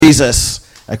Jesus,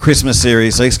 a Christmas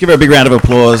series. So let's give her a big round of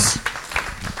applause.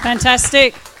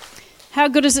 Fantastic. How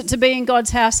good is it to be in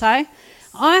God's house, hey?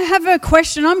 I have a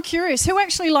question. I'm curious. Who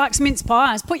actually likes mince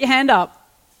pies? Put your hand up.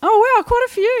 Oh, wow, quite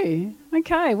a few.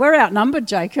 Okay, we're outnumbered,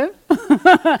 Jacob.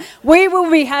 We will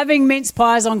be having mince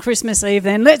pies on Christmas Eve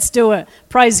then. Let's do it.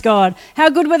 Praise God. How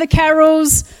good were the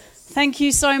carols? Thank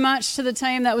you so much to the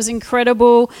team. That was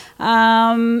incredible.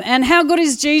 And how good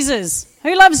is Jesus?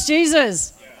 Who loves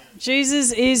Jesus?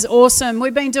 Jesus is awesome.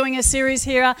 We've been doing a series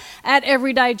here at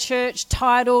Everyday Church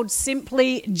titled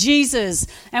Simply Jesus.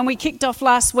 And we kicked off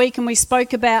last week and we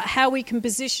spoke about how we can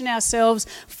position ourselves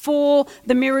for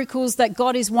the miracles that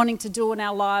God is wanting to do in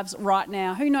our lives right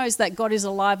now. Who knows that God is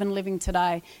alive and living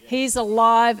today? He's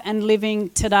alive and living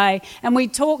today. And we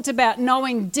talked about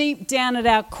knowing deep down at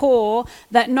our core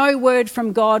that no word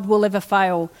from God will ever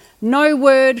fail. No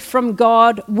word from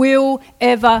God will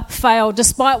ever fail,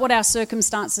 despite what our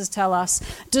circumstances tell us,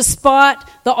 despite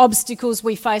the obstacles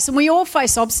we face. And we all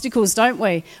face obstacles, don't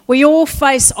we? We all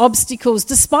face obstacles,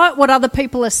 despite what other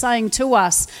people are saying to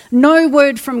us. No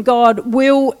word from God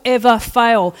will ever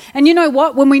fail. And you know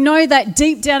what? When we know that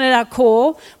deep down at our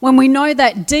core,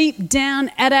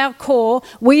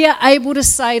 we are able to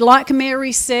say, like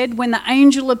Mary said, when the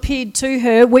angel appeared to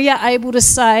her, we are able to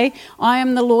say, I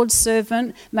am the Lord's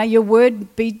servant. May your word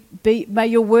may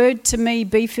your word to me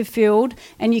be fulfilled,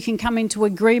 and you can come into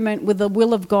agreement with the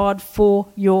will of God for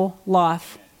your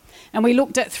life. And we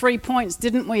looked at 3 points,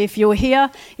 didn't we? If you're here,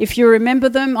 if you remember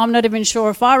them, I'm not even sure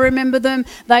if I remember them.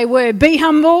 They were be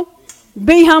humble,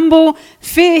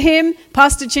 fear him.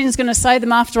 Pastor Chin's going to say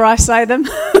them after I say them.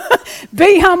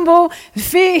 Be humble,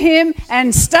 fear him,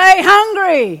 and stay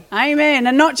hungry. Amen.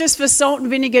 And not just for salt and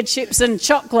vinegar chips and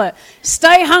chocolate.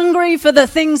 Stay hungry for the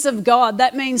things of God.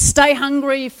 That means stay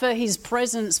hungry for his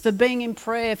presence, for being in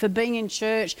prayer, for being in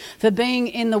church, for being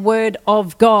in the word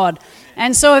of God.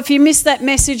 And so if you missed that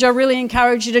message, I really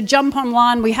encourage you to jump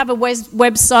online. We have a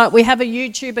website, we have a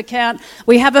YouTube account,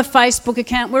 we have a Facebook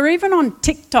account. We're even on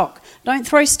TikTok. Don't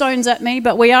throw stones at me,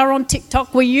 but we are on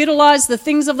TikTok. We utilize the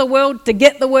things of the world to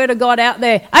get the word of God out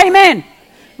there. Amen.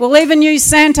 We'll even use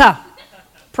Santa.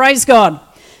 Praise God.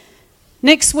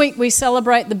 Next week, we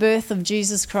celebrate the birth of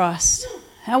Jesus Christ.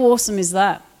 How awesome is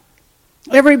that?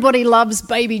 Everybody loves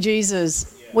baby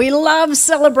Jesus. We love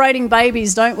celebrating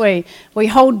babies, don't we? We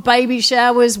hold baby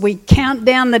showers, we count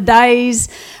down the days,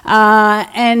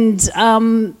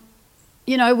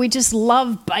 you know, we just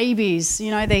love babies.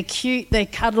 You know, they're cute, they're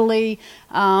cuddly,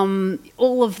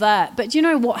 all of that. But you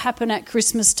know what happened at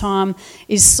Christmas time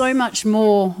is so much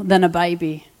more than a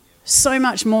baby. So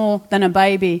much more than a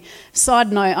baby.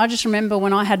 Side note, I just remember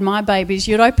when I had my babies,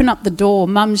 you'd open up the door,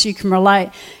 mums, you can relate,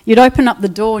 you'd open up the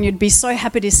door and you'd be so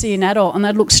happy to see an adult and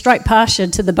they'd look straight past you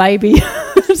to the baby.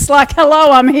 It's like,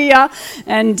 hello, I'm here.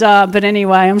 And but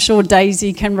anyway, I'm sure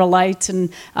Daisy can relate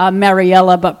and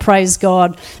Mariella, but praise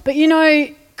God. But you know,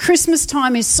 Christmas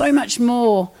time is so much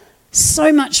more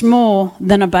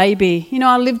than a baby. You know,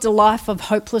 I lived a life of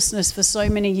hopelessness for so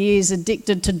many years,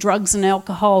 addicted to drugs and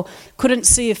alcohol, couldn't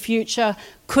see a future,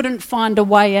 couldn't find a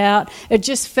way out. It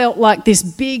just felt like this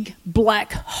big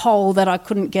black hole that I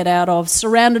couldn't get out of,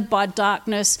 surrounded by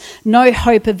darkness, no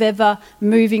hope of ever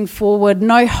moving forward,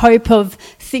 no hope of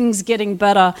things getting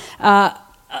better,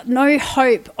 no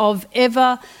hope of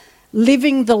ever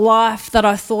living the life that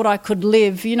I thought I could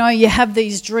live. You know, you have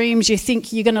these dreams, you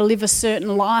think you're going to live a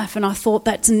certain life, and I thought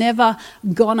that's never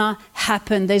gonna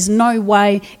happen. There's no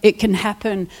way it can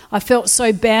happen. I felt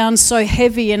so bound, so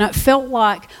heavy, and it felt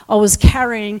like I was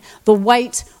carrying the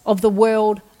weight of the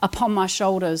world upon my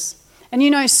shoulders. And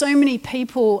you know, so many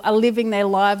people are living their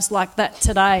lives like that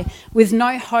today, with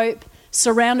no hope,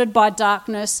 surrounded by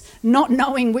darkness, not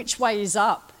knowing which way is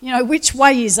up. You know, which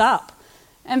way is up?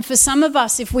 And for some of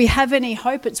us, if we have any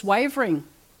hope, it's wavering.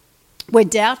 We're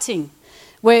doubting.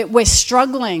 We're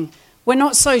struggling. We're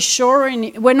not so sure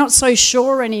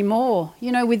anymore.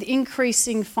 You know, with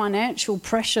increasing financial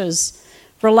pressures,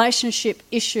 relationship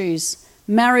issues,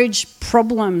 marriage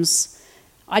problems,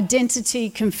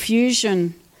 identity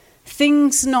confusion,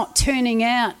 things not turning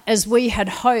out as we had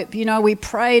hoped. You know, we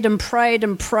prayed and prayed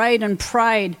and prayed and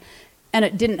prayed, and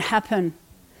it didn't happen.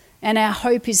 And our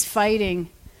hope is fading.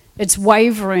 It's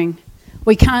wavering.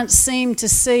 We can't seem to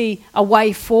see a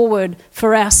way forward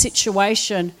for our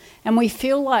situation, and we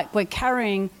feel like we're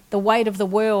carrying the weight of the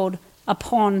world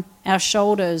upon our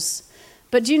shoulders.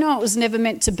 But do you know it was never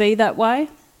meant to be that way?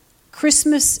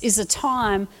 Christmas is a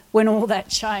time when all that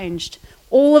changed.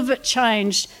 All of it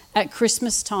changed at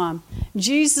Christmas time.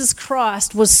 Jesus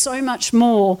Christ was so much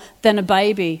more than a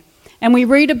baby. And we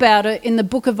read about it in the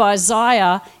book of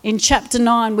Isaiah. In chapter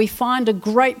 9, we find a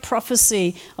great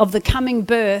prophecy of the coming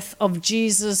birth of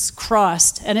Jesus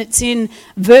Christ. And it's in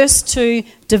verse 2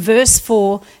 to verse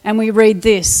 4, and we read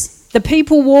this. The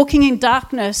people walking in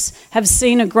darkness have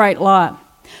seen a great light.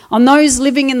 On those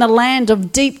living in the land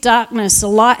of deep darkness, a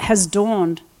light has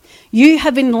dawned. You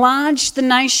have enlarged the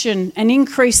nation and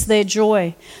increased their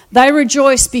joy. They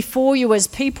rejoice before you as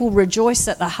people rejoice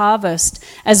at the harvest,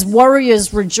 as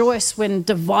warriors rejoice when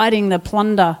dividing the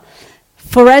plunder.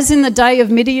 For as in the day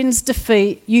of Midian's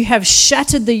defeat, you have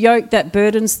shattered the yoke that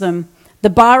burdens them, the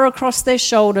bar across their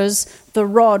shoulders, the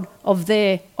rod of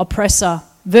their oppressor.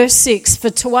 Verse 6, for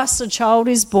to us a child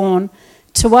is born,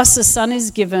 to us a son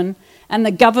is given, and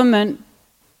the government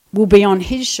will be on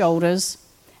his shoulders,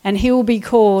 and he will be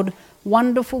called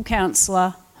Wonderful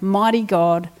Counselor, Mighty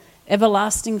God,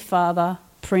 Everlasting Father,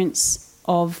 Prince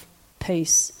of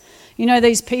Peace. You know,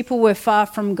 these people were far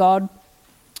from God.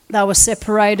 They were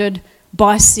separated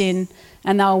by sin,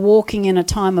 and they were walking in a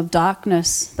time of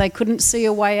darkness. They couldn't see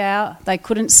a way out. They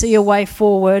couldn't see a way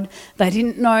forward. They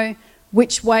didn't know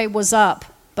which way was up,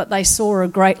 but they saw a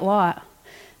great light.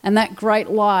 And that great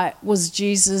light was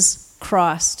Jesus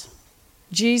Christ.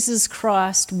 Jesus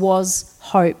Christ was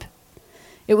hope.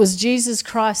 It was Jesus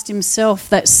Christ himself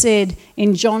that said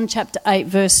in John chapter 8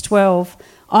 verse 12,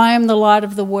 I am the light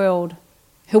of the world.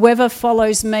 Whoever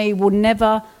follows me will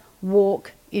never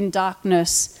walk in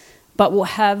darkness, but will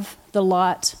have the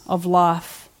light of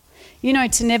life. You know,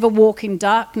 to never walk in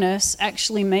darkness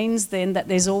actually means then that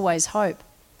there's always hope.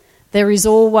 There is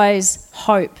always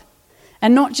hope.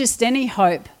 And not just any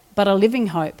hope, but a living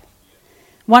hope.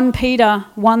 1 Peter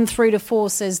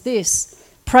 1:3-4 says this,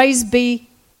 Praise be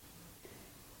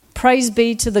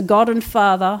to the God and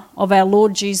Father of our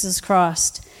Lord Jesus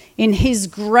Christ. In his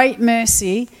great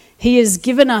mercy, he has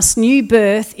given us new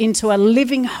birth into a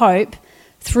living hope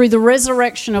through the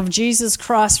resurrection of Jesus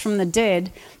Christ from the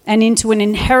dead and into an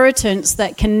inheritance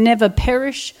that can never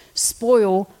perish,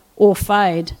 spoil, or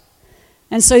fade.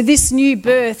 And so this new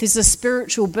birth is a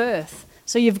spiritual birth.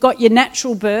 So you've got your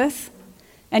natural birth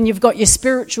and you've got your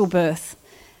spiritual birth.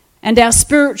 And our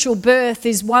spiritual birth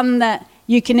is one that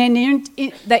you can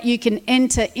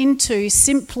enter into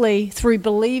simply through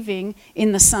believing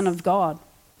in the Son of God.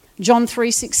 John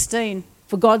 3:16,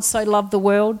 for God so loved the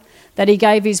world that he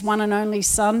gave his one and only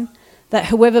Son, that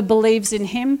whoever believes in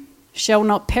him shall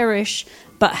not perish,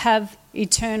 but have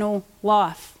eternal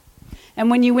life. And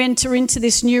when you enter into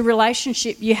this new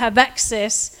relationship, you have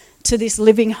access to this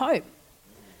living hope,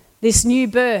 this new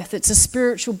birth. It's a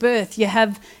spiritual birth. You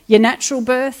have your natural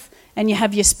birth and you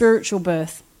have your spiritual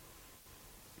birth.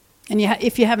 And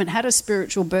if you haven't had a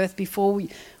spiritual birth before,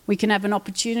 we can have an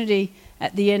opportunity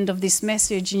at the end of this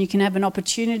message, and you can have an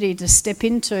opportunity to step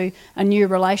into a new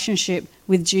relationship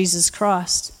with Jesus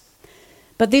Christ.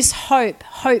 But this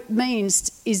hope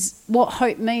means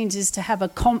to have a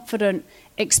confident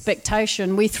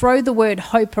expectation. We throw the word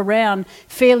hope around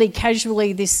fairly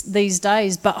casually these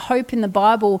days, but hope in the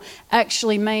Bible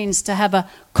actually means to have a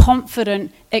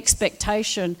confident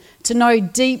expectation, to know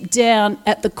deep down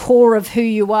at the core of who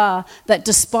you are that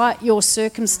despite your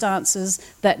circumstances,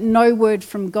 that no word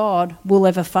from God will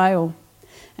ever fail.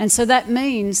 And so that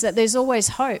means that there's always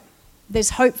hope.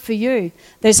 There's hope for you.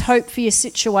 There's hope for your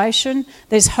situation.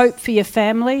 There's hope for your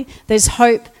family. There's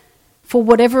hope for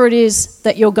whatever it is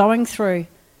that you're going through.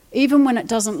 Even when it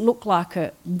doesn't look like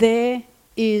it, there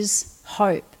is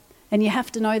hope. And you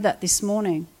have to know that this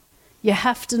morning. You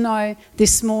have to know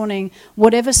this morning,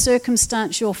 whatever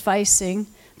circumstance you're facing,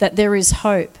 that there is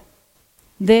hope.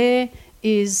 There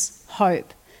is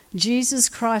hope. Jesus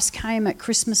Christ came at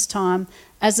Christmas time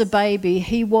as a baby.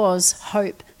 He was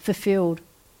hope fulfilled.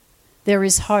 There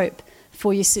is hope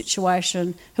for your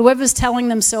situation. Whoever's telling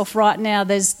themselves right now,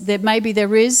 maybe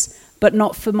there is, but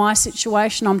not for my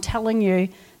situation, I'm telling you,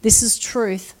 this is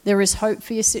truth. There is hope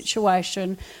for your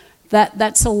situation.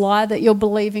 That's a lie that you're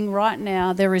believing right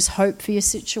now. There is hope for your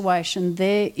situation.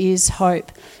 There is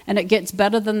hope. And it gets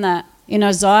better than that. In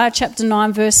Isaiah chapter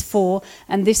 9 verse 4,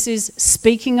 and this is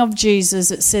speaking of Jesus,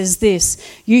 it says this,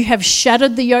 you have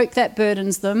shattered the yoke that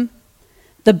burdens them,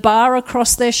 the bar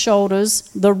across their shoulders,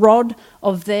 the rod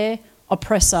of their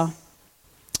oppressor.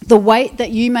 The weight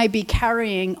that you may be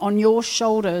carrying on your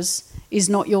shoulders is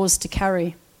not yours to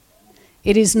carry.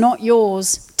 It is not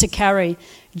yours to carry.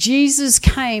 Jesus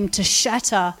came to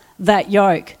shatter that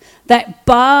yoke. That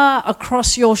bar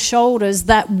across your shoulders,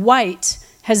 that weight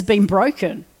has been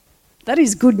broken. That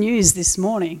is good news this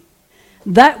morning.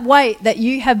 That weight that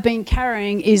you have been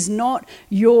carrying is not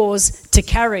yours to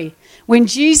carry. When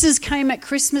Jesus came at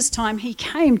Christmas time, he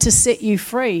came to set you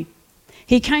free.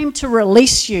 He came to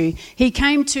release you. He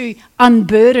came to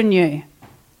unburden you.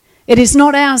 It is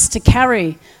not ours to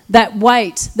carry that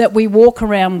weight that we walk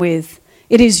around with.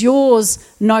 It is yours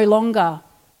no longer.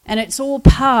 And it's all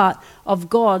part of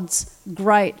God's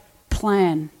great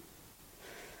plan.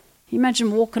 Can you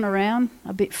imagine walking around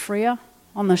a bit freer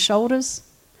on the shoulders?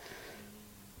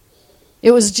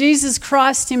 It was Jesus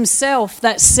Christ himself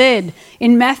that said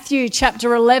in Matthew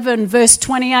chapter 11, verse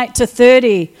 28 to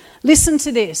 30, listen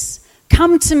to this,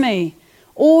 "Come to me,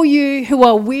 all you who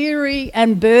are weary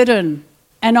and burdened,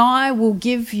 and I will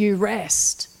give you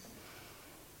rest.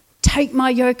 Take my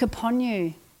yoke upon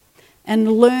you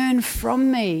and learn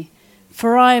from me,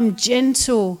 for I am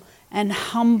gentle and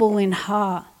humble in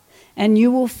heart, and you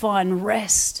will find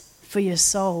rest for your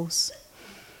souls.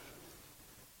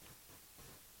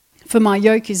 For my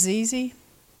yoke is easy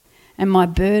and my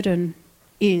burden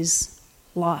is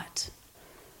light."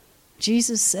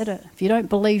 Jesus said it. If you don't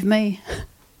believe me,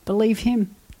 believe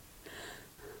him.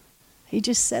 He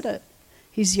just said it.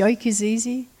 His yoke is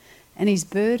easy and his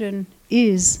burden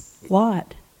is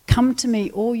light. "Come to me,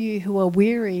 all you who are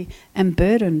weary and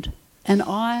burdened, and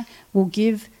I will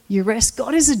give you rest."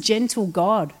 God is a gentle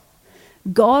God.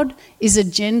 God is a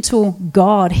gentle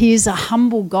God. He is a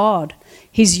humble God.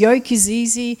 His yoke is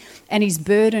easy and his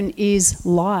burden is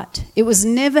light. It was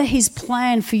never his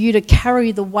plan for you to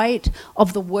carry the weight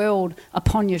of the world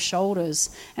upon your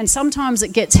shoulders. And sometimes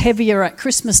it gets heavier at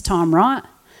Christmas time, right?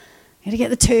 You got to get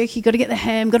the turkey, got to get the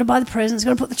ham, got to buy the presents,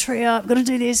 got to put the tree up, got to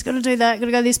do this, got to do that, got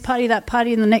to go to this party, that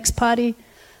party, and the next party.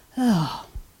 Oh.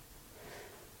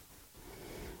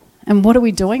 And what are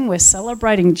we doing? We're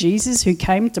celebrating Jesus who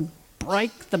came to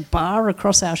break the bar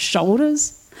across our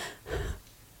shoulders.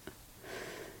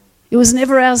 It was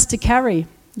never ours to carry.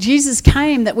 Jesus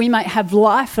came that we might have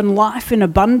life and life in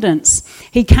abundance.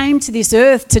 He came to this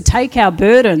earth to take our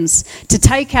burdens, to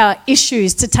take our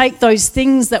issues, to take those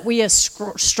things that we are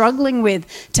struggling with,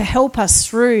 to help us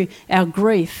through our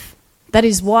grief. That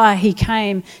is why he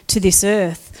came to this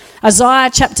earth. Isaiah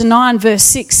chapter 9 verse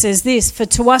 6 says this, "For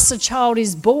to us a child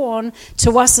is born,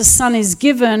 to us a son is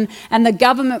given, and the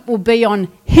government will be on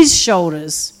his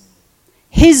shoulders."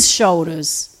 His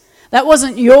shoulders. That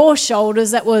wasn't your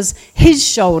shoulders, that was his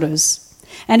shoulders.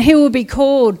 "And he will be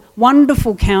called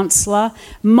Wonderful Counselor,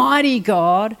 Mighty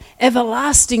God,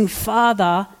 Everlasting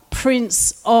Father,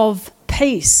 Prince of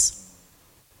Peace."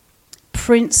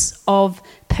 Prince of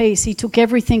Peace. He took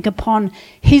everything upon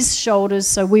his shoulders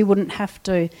so we wouldn't have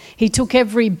to. He took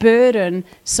every burden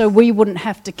so we wouldn't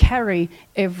have to carry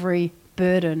every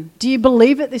burden. Do you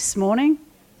believe it this morning?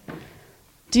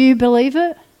 Do you believe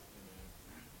it?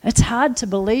 It's hard to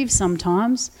believe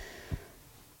sometimes.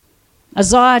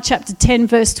 Isaiah chapter 10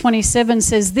 verse 27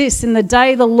 says this, in that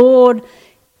day the Lord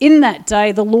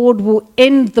will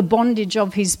end the bondage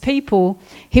of his people.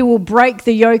 He will break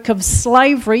the yoke of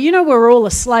slavery. You know, we're all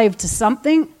a slave to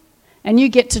something, and you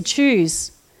get to choose.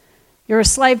 You're a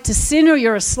slave to sin or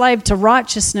you're a slave to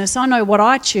righteousness. I know what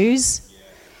I choose.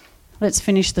 Let's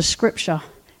finish the scripture.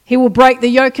 He will break the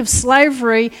yoke of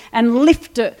slavery and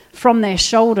lift it from their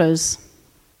shoulders.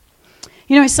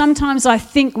 You know, sometimes I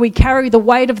think we carry the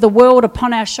weight of the world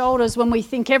upon our shoulders when we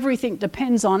think everything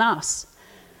depends on us.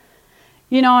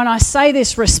 You know, and I say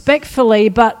this respectfully,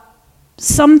 but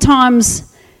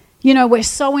sometimes, you know, we're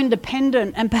so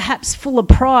independent and perhaps full of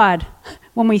pride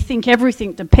when we think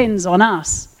everything depends on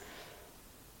us.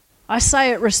 I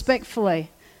say it respectfully,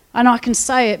 and I can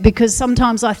say it because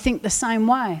sometimes I think the same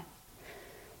way.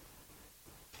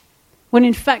 When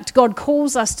in fact God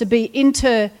calls us to be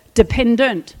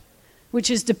interdependent, which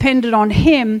is dependent on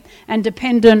him and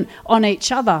dependent on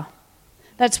each other.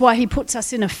 That's why he puts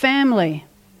us in a family.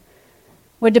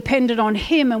 We're dependent on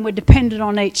him and we're dependent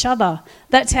on each other.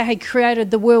 That's how he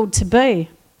created the world to be.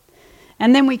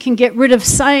 And then we can get rid of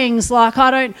sayings like,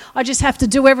 I just have to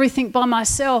do everything by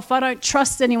myself. I don't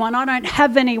trust anyone. I don't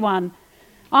have anyone.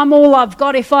 I'm all I've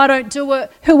got. If I don't do it,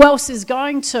 who else is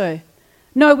going to?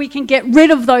 No, we can get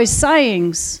rid of those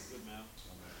sayings.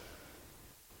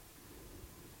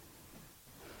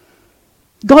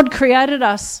 God created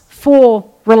us for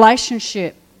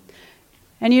relationship.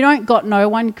 And you don't got no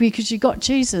one because you got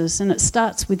Jesus, and it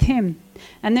starts with him.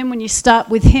 And then when you start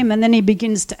with him, and then he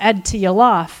begins to add to your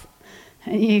life,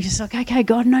 and you're just like, okay,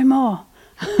 God, no more.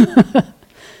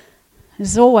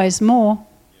 There's always more.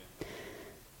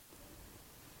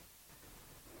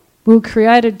 We were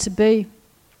created to be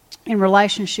in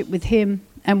relationship with him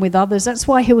and with others. That's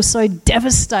why he was so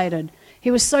devastated. He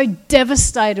was so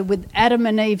devastated with Adam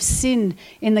and Eve's sin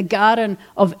in the Garden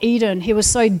of Eden. He was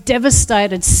so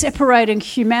devastated, separating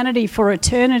humanity for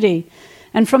eternity.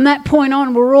 And from that point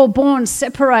on, we're all born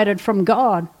separated from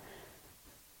God.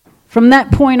 from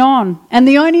that point on. And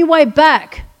the only way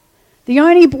back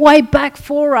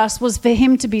for us was for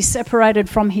him to be separated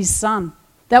from his son.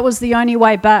 That was the only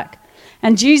way back.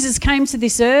 And Jesus came to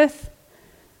this earth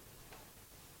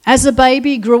as a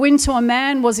baby, grew into a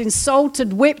man, was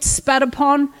insulted, whipped, spat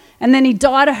upon, and then he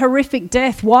died a horrific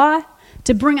death. Why?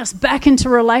 To bring us back into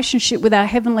relationship with our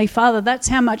Heavenly Father. That's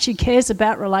how much he cares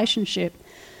about relationship.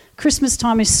 Christmas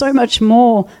time is so much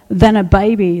more than a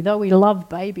baby, though we love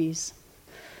babies.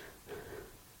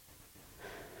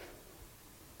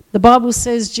 The Bible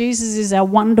says Jesus is our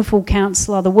wonderful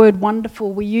counselor. The word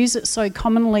wonderful, we use it so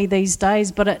commonly these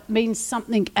days, but it means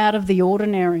something out of the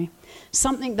ordinary.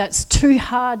 Something that's too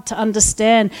hard to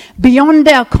understand, beyond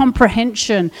our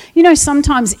comprehension. You know,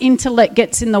 sometimes intellect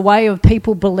gets in the way of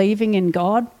people believing in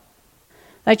God.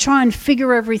 They try and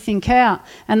figure everything out,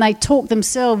 and they talk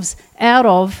themselves out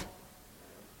of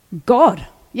God.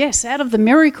 Yes, out of the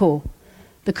miracle,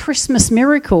 the Christmas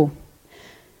miracle.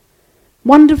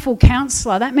 Wonderful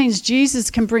counselor, that means Jesus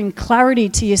can bring clarity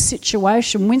to your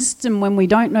situation, wisdom when we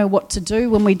don't know what to do,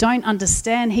 when we don't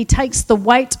understand. He takes the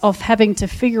weight off having to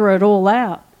figure it all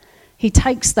out. He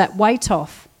takes that weight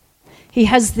off. He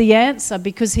has the answer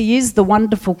because he is the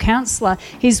wonderful counselor.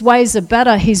 His ways are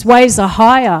better, his ways are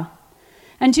higher.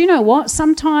 And do you know what?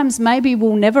 Sometimes maybe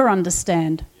we'll never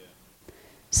understand.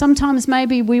 Sometimes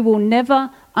maybe we will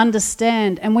never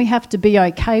understand, and we have to be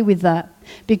okay with that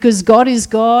because God is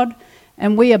God.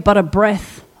 And we are but a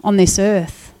breath on this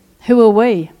earth. Who are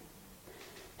we?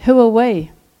 Who are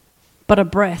we? But a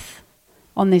breath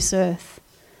on this earth.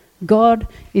 God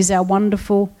is our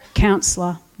wonderful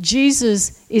counselor.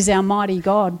 Jesus is our mighty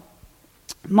God.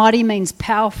 Mighty means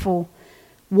powerful,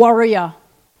 warrior,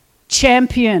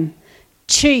 champion,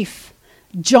 chief,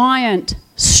 giant,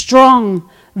 strong,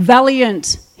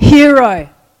 valiant, hero.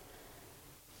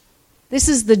 This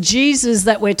is the Jesus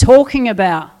that we're talking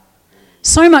about.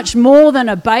 So much more than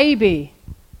a baby,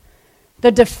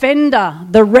 the defender,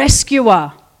 the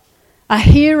rescuer, a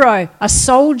hero, a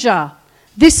soldier.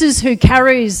 This is who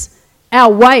carries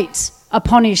our weight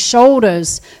upon his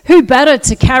shoulders. Who better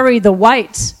to carry the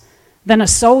weight than a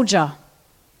soldier?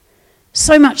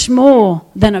 So much more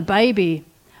than a baby.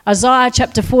 Isaiah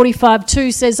chapter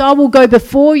 45:2 says, I will go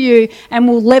before you and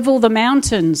will level the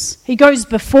mountains. He goes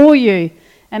before you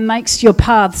and makes your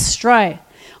path straight.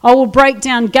 I will break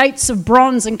down gates of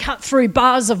bronze and cut through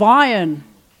bars of iron.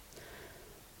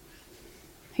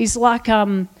 He's like,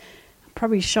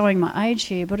 probably showing my age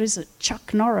here, but is it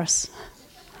Chuck Norris?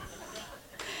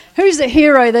 Who's a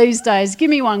hero these days? Give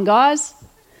me one, guys.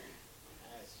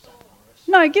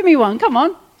 No, give me one, come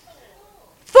on.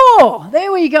 Thor,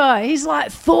 there we go. He's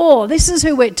like Thor. This is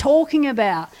who we're talking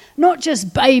about. Not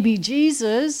just baby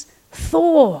Jesus,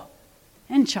 Thor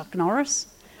and Chuck Norris.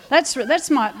 That's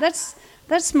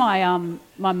my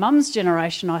mum's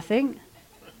generation, I think.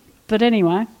 But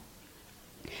anyway.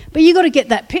 But you got to get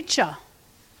that picture.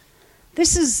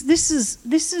 This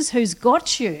is who's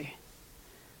got you.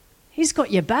 He's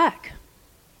got your back.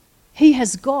 He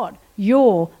has got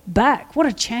your back. What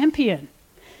a champion.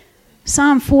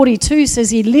 Psalm 42 says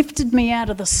he lifted me out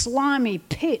of the slimy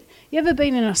pit. You ever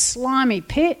been in a slimy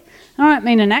pit? I don't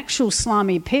mean an actual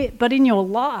slimy pit, but in your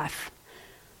life.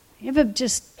 You ever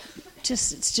just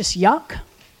it's just yuck.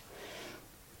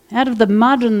 Out of the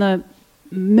mud and the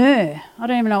myrrh. I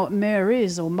don't even know what myrrh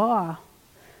is, or mire.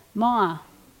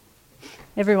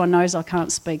 Everyone knows I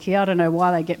can't speak here. I don't know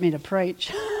why they get me to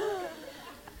preach.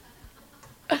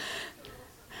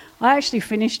 I actually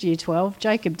finished year 12.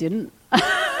 Jacob didn't.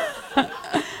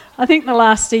 I think the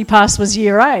last C-pass was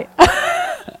year 8.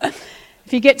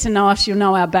 If you get to know us, you'll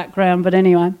know our background. But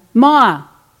anyway, mire.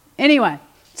 Anyway,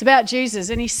 it's about Jesus.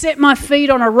 And he set my feet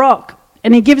on a rock.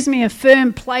 And he gives me a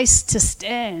firm place to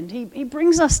stand. He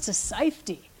brings us to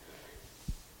safety.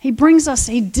 He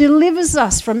delivers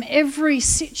us from every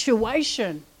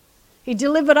situation. He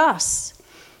delivered us.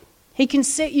 He can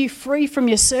set you free from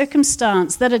your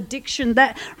circumstance, that addiction,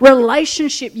 that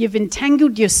relationship you've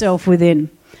entangled yourself within.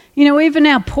 You know, even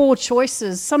our poor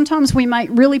choices, sometimes we make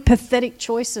really pathetic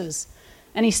choices,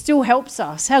 and he still helps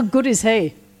us. How good is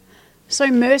he? So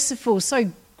merciful,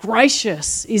 so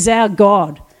gracious is our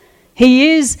God.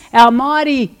 He is our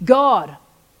mighty God,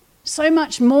 so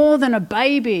much more than a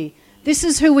baby. This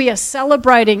is who we are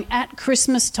celebrating at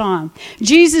Christmas time.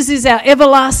 Jesus is our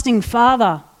everlasting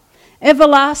Father.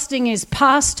 Everlasting is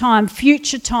past time,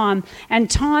 future time, and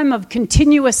time of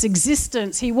continuous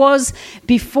existence. He was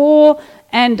before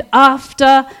and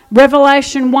after.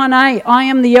 Revelation 1:8, I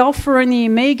am the Alpha and the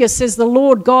Omega, says the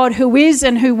Lord God, who is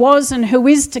and who was and who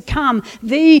is to come,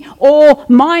 the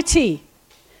Almighty,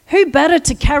 Who better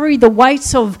to carry the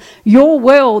weight of your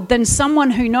world than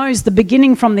someone who knows the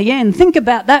beginning from the end? Think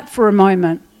about that for a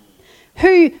moment.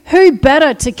 Who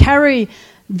better to carry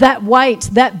that weight,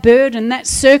 that burden, that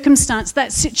circumstance,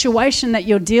 that situation that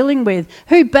you're dealing with?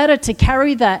 Who better to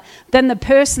carry that than the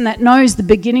person that knows the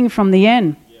beginning from the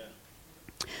end? Yeah.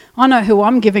 I know who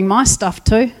I'm giving my stuff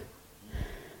to.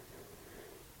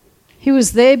 He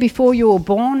was there before you were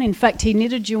born. In fact, he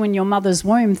knitted you in your mother's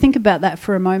womb. Think about that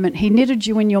for a moment. He knitted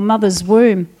you in your mother's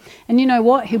womb. And you know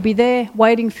what? He'll be there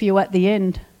waiting for you at the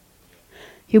end.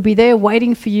 He'll be there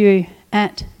waiting for you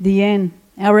at the end.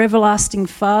 Our everlasting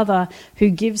Father who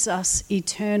gives us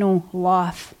eternal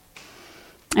life.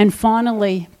 And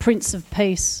finally, Prince of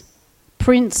Peace.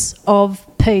 Prince of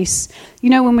Peace. You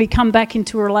know, when we come back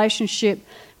into a relationship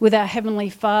with our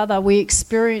Heavenly Father, we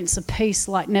experience a peace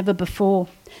like never before.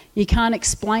 You can't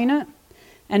explain it,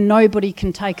 and nobody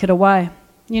can take it away.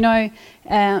 You know,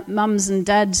 mums and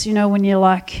dads, you know, when you're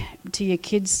like to your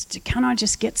kids, can I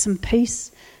just get some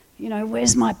peace? You know,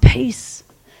 where's my peace?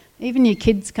 Even your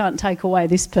kids can't take away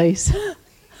this peace.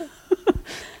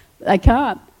 They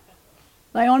can't.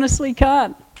 They honestly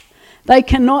can't. They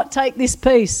cannot take this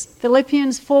peace.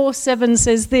 Philippians 4:7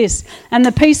 says this, and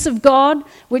the peace of God,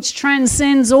 which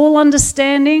transcends all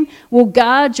understanding, will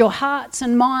guard your hearts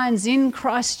and minds in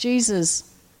Christ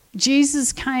Jesus.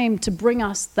 Jesus came to bring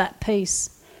us that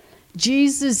peace.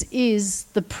 Jesus is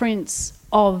the Prince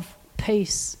of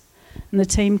Peace. And the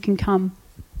team can come.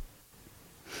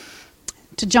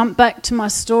 To jump back to my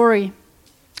story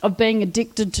of being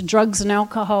addicted to drugs and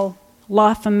alcohol,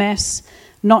 life a mess,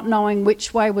 not knowing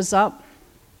which way was up,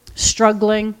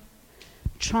 struggling,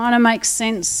 trying to make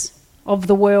sense of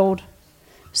the world,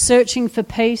 searching for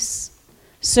peace,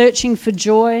 searching for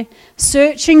joy,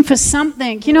 searching for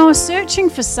something. You know, I was searching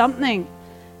for something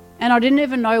and I didn't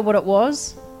even know what it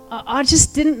was. I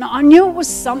just didn't know. I knew it was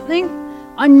something.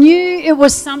 I knew it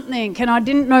was something and I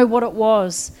didn't know what it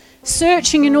was.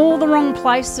 Searching in all the wrong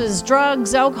places,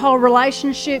 drugs, alcohol,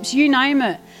 relationships, you name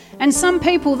it. And some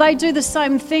people, they do the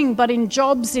same thing, but in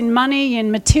jobs, in money,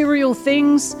 in material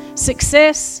things,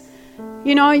 success.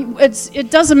 You know,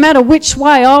 it doesn't matter which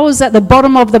way. I was at the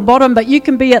bottom of the bottom, but you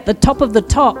can be at the top of the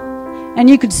top and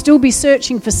you could still be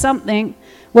searching for something.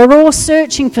 We're all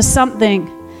searching for something.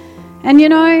 And you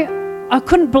know, I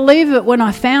couldn't believe it when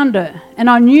I found it. And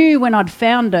I knew when I'd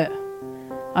found it.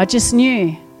 I just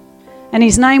knew. And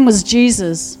his name was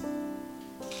Jesus.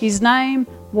 His name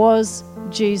was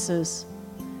Jesus.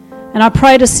 And I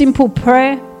prayed a simple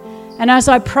prayer. And as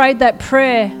I prayed that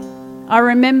prayer, I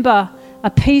remember a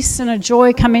peace and a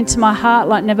joy come into my heart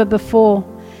like never before.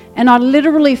 And I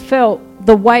literally felt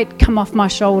the weight come off my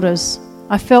shoulders.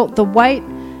 I felt the weight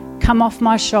come off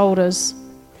my shoulders.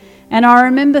 And I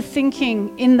remember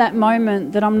thinking in that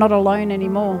moment that I'm not alone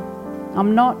anymore.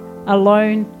 I'm not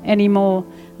alone anymore.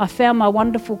 I found my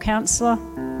wonderful counselor,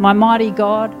 my mighty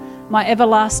God, my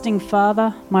everlasting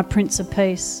Father, my Prince of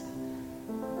Peace.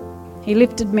 He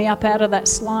lifted me up out of that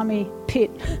slimy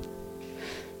pit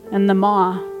and the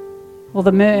mire or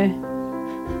the myrrh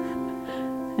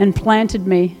and planted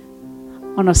me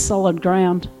on a solid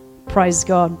ground. Praise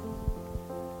God.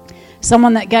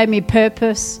 Someone that gave me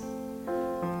purpose,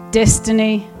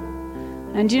 destiny,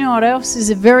 and you know what else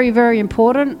is very, very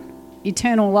important?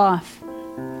 Eternal life.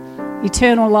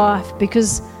 Eternal life,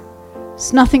 because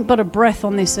it's nothing but a breath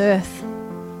on this earth.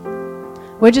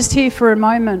 We're just here for a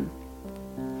moment.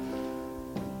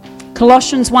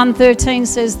 Colossians 1:13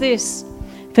 says this,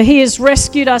 for he has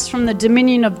rescued us from the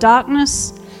dominion of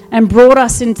darkness and brought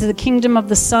us into the kingdom of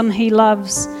the Son he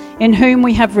loves, in whom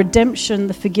we have redemption,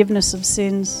 the forgiveness of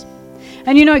sins.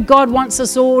 And you know, God wants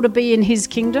us all to be in his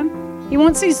kingdom. He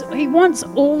wants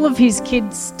all of his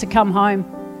kids to come home.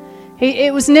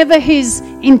 It was never his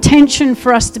intention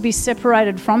for us to be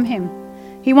separated from him.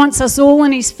 He wants us all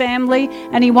in his family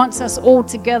and he wants us all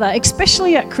together,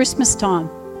 especially at Christmas time.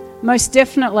 Most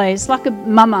definitely. It's like a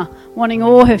mama wanting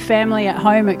all her family at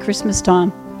home at Christmas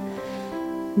time.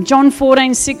 John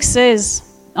 14:6 says,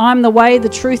 I am the way, the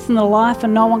truth and the life,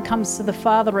 and no one comes to the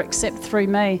Father except through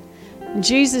me. And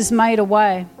Jesus made a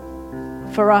way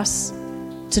for us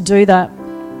to do that.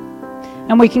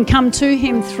 And we can come to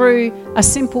him through a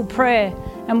simple prayer.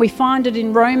 And we find it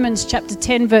in Romans chapter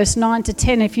 10, verse 9 to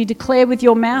 10. If you declare with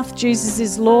your mouth Jesus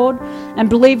is Lord and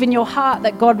believe in your heart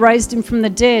that God raised him from the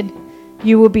dead,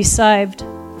 you will be saved.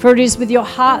 For it is with your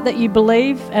heart that you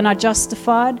believe and are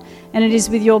justified, and it is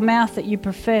with your mouth that you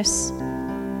profess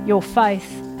your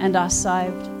faith and are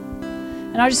saved.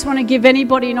 And I just want to give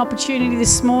anybody an opportunity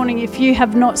this morning, if you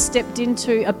have not stepped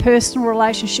into a personal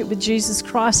relationship with Jesus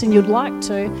Christ and you'd like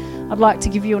to, I'd like to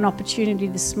give you an opportunity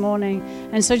this morning.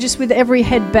 And so just with every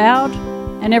head bowed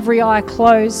and every eye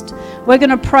closed, we're going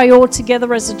to pray all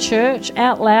together as a church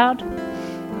out loud.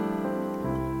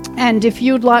 And if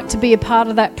you'd like to be a part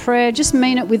of that prayer, just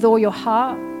mean it with all your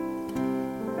heart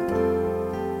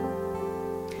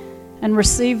and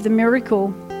receive the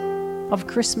miracle of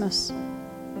Christmas.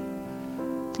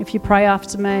 If you pray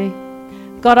after me.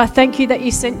 God, I thank you that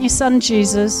you sent your son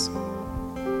Jesus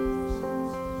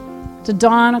to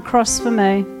die on a cross for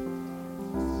me.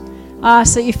 I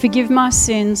ask that you forgive my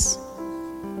sins,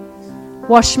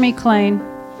 wash me clean,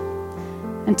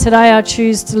 and today I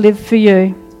choose to live for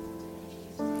you.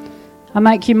 I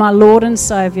make you my Lord and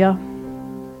Saviour.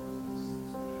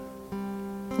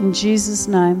 In Jesus'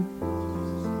 name,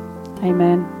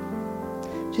 amen.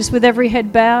 Just with every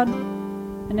head bowed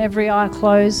and every eye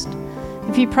closed.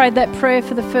 If you prayed that prayer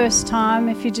for the first time,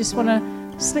 if you just want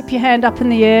to slip your hand up in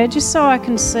the air, just so I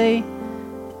can see,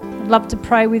 I'd love to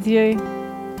pray with you.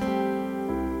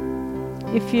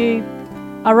 If you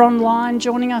are online,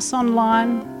 joining us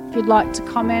online, if you'd like to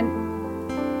comment,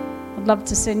 I'd love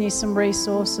to send you some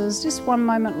resources. Just one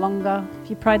moment longer. If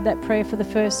you prayed that prayer for the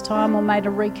first time or made a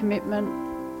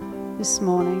recommitment this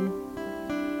morning.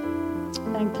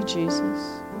 Thank you,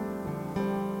 Jesus.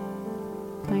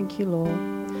 Thank you, Lord.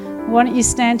 Why don't you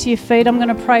stand to your feet? I'm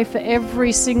going to pray for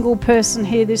every single person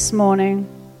here this morning.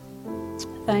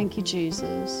 Thank you,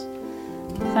 Jesus.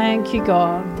 Thank you,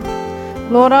 God.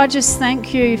 Lord, I just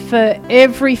thank you for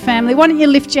every family. Why don't you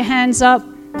lift your hands up?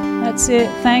 That's it.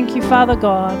 Thank you, Father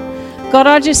God. God,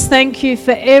 I just thank you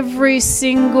for every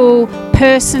single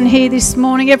person here this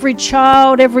morning, every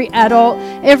child, every adult,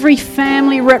 every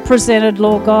family represented,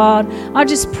 Lord God. I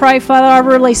just pray, Father, I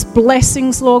release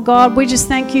blessings, Lord God. We just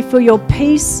thank you for your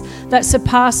peace that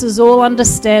surpasses all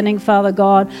understanding, Father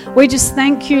God. We just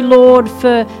thank you, Lord,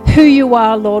 for who you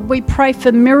are, Lord. We pray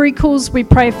for miracles. We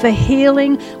pray for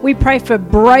healing. We pray for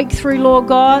breakthrough, Lord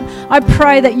God. I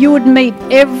pray that you would meet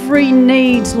every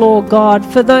need, Lord God,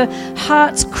 for the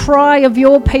heart's cry of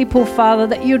your people, Father,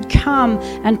 that you'd come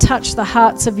and touch the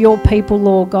hearts of your people,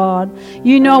 Lord God.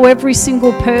 You know every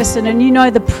single person, and you know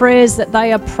the prayers that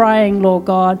they are praying, Lord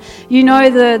God. You know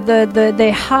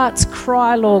their heart's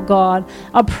cry, Lord God.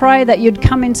 I pray that you'd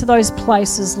come into those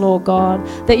places, Lord God,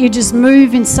 that you just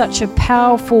move in such a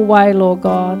powerful way, Lord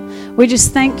God. We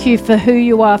just thank you for who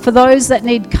you are. For those that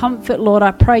need comfort, Lord,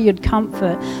 I pray you'd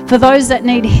comfort. For those that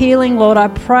need healing, Lord, I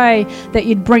pray that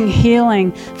you'd bring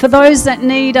healing. For those that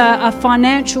need a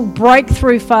financial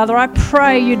breakthrough, Father, I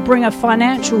pray you'd bring a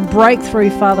financial breakthrough,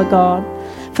 Father God.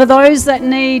 For those that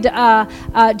need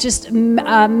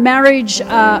marriage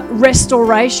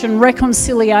restoration,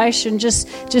 reconciliation, just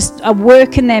a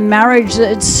work in their marriage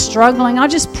that's struggling, I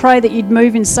just pray that you'd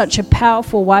move in such a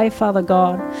powerful way, Father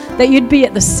God, that you'd be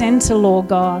at the centre, Lord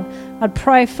God. I'd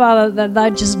pray, Father, that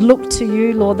they'd just look to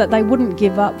you, Lord, that they wouldn't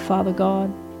give up, Father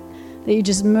God, that you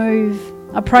just move.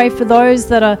 I pray for those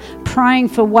that are praying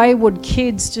for wayward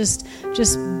kids, just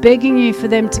begging you for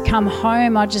them to come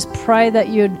home. I just pray that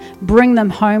you'd bring them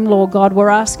home, Lord God. We're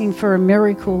asking for a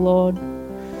miracle, Lord,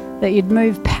 that you'd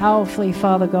move powerfully,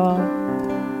 Father God.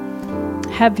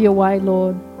 Have your way,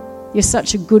 Lord. You're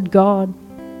such a good God.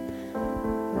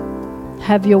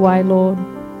 Have your way, Lord.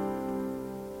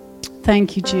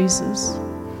 Thank you, Jesus.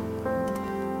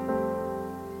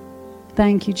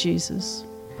 Thank you, Jesus.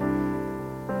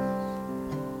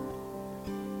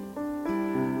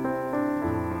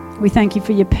 We thank you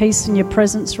for your peace and your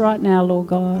presence right now, Lord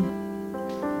God.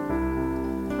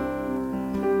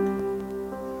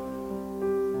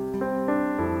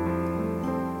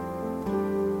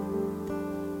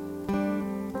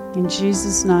 In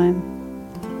Jesus' name.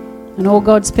 And all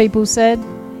God's people said,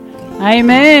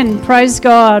 Amen. Praise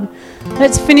God.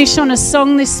 Let's finish on a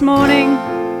song this morning.